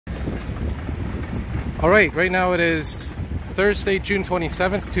Alright, right now it is Thursday, June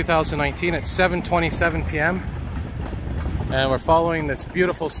 27th, 2019 at 7:27 p.m. And we're following this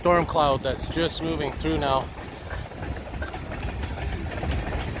beautiful storm cloud that's just moving through now.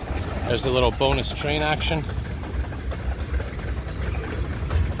 There's a little bonus train action.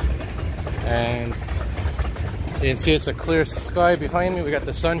 And you can see it's a clear sky behind me. We got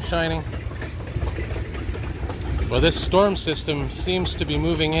the sun shining. Well, this storm system seems to be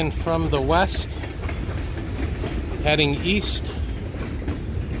moving in from the west, heading east,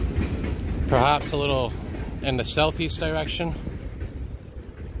 perhaps a little in the southeast direction,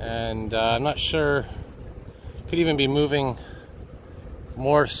 and I'm not sure, could even be moving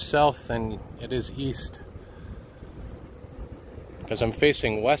more south than it is east, because I'm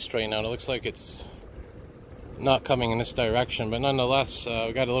facing west right now and it looks like it's not coming in this direction. But nonetheless,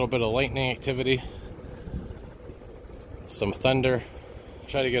 we got a little bit of lightning activity, some thunder.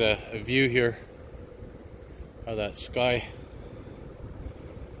 Try to get a view here of that sky.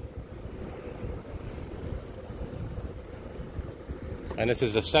 And this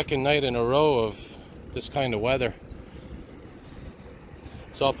is the second night in a row of this kind of weather.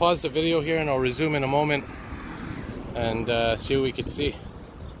 So I'll pause the video here and I'll resume in a moment and see what we can see.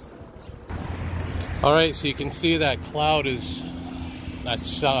 Alright, so you can see that cloud is, that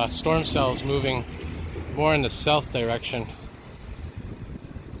storm cell is moving more in the south direction.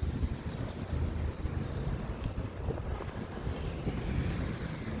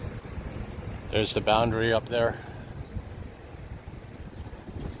 There's the boundary up there.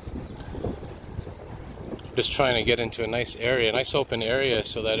 Just trying to get into a nice area, a nice open area,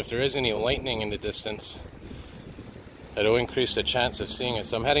 so that if there is any lightning in the distance, it'll increase the chance of seeing it.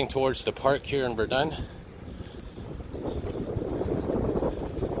 So I'm heading towards the park here in Verdun,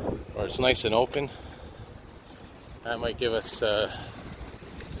 where it's nice and open. That might give us, if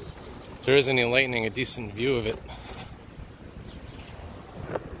there is any lightning, a decent view of it.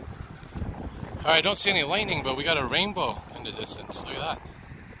 Alright, I don't see any lightning, but we got a rainbow in the distance. Look at that.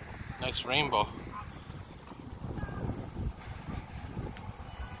 Nice rainbow.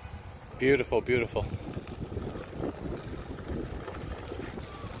 Beautiful, beautiful.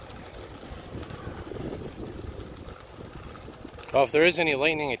 Well, if there is any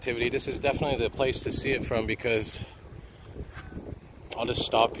lightning activity, this is definitely the place to see it from, because I'll just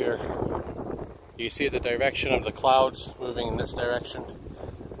stop here. You see the direction of the clouds moving in this direction,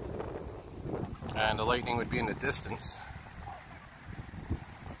 and the lightning would be in the distance.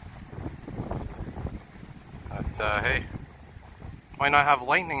 But hey, might not have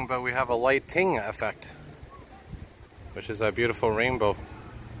lightning, but we have a lighting effect, which is a beautiful rainbow.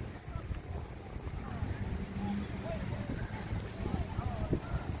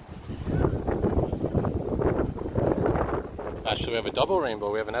 Actually, we have a double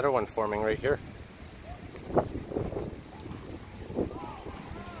rainbow. We have another one forming right here.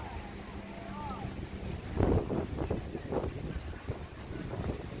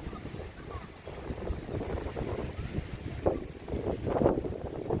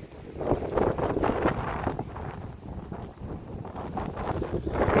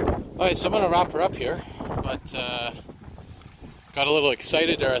 Alright, so I'm going to wrap her up here, but got a little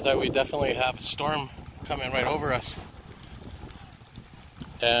excited there. I thought we'd definitely have a storm coming right over us.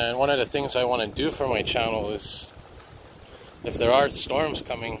 And one of the things I want to do for my channel is, if there are storms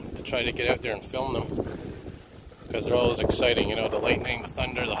coming, to try to get out there and film them, because they're always exciting, you know, the lightning, the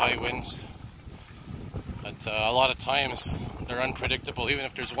thunder, the high winds. But a lot of times they're unpredictable. Even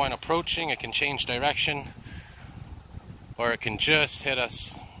if there's one approaching, it can change direction, or it can just hit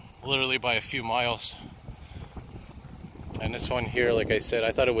us literally by a few miles. And this one here, like I said, I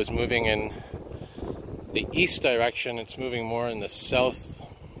thought it was moving in the east direction. It's moving more in the south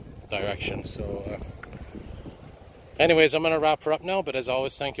direction. So anyways, I'm going to wrap her up now, but as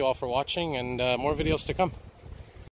always, thank you all for watching, and more videos to come.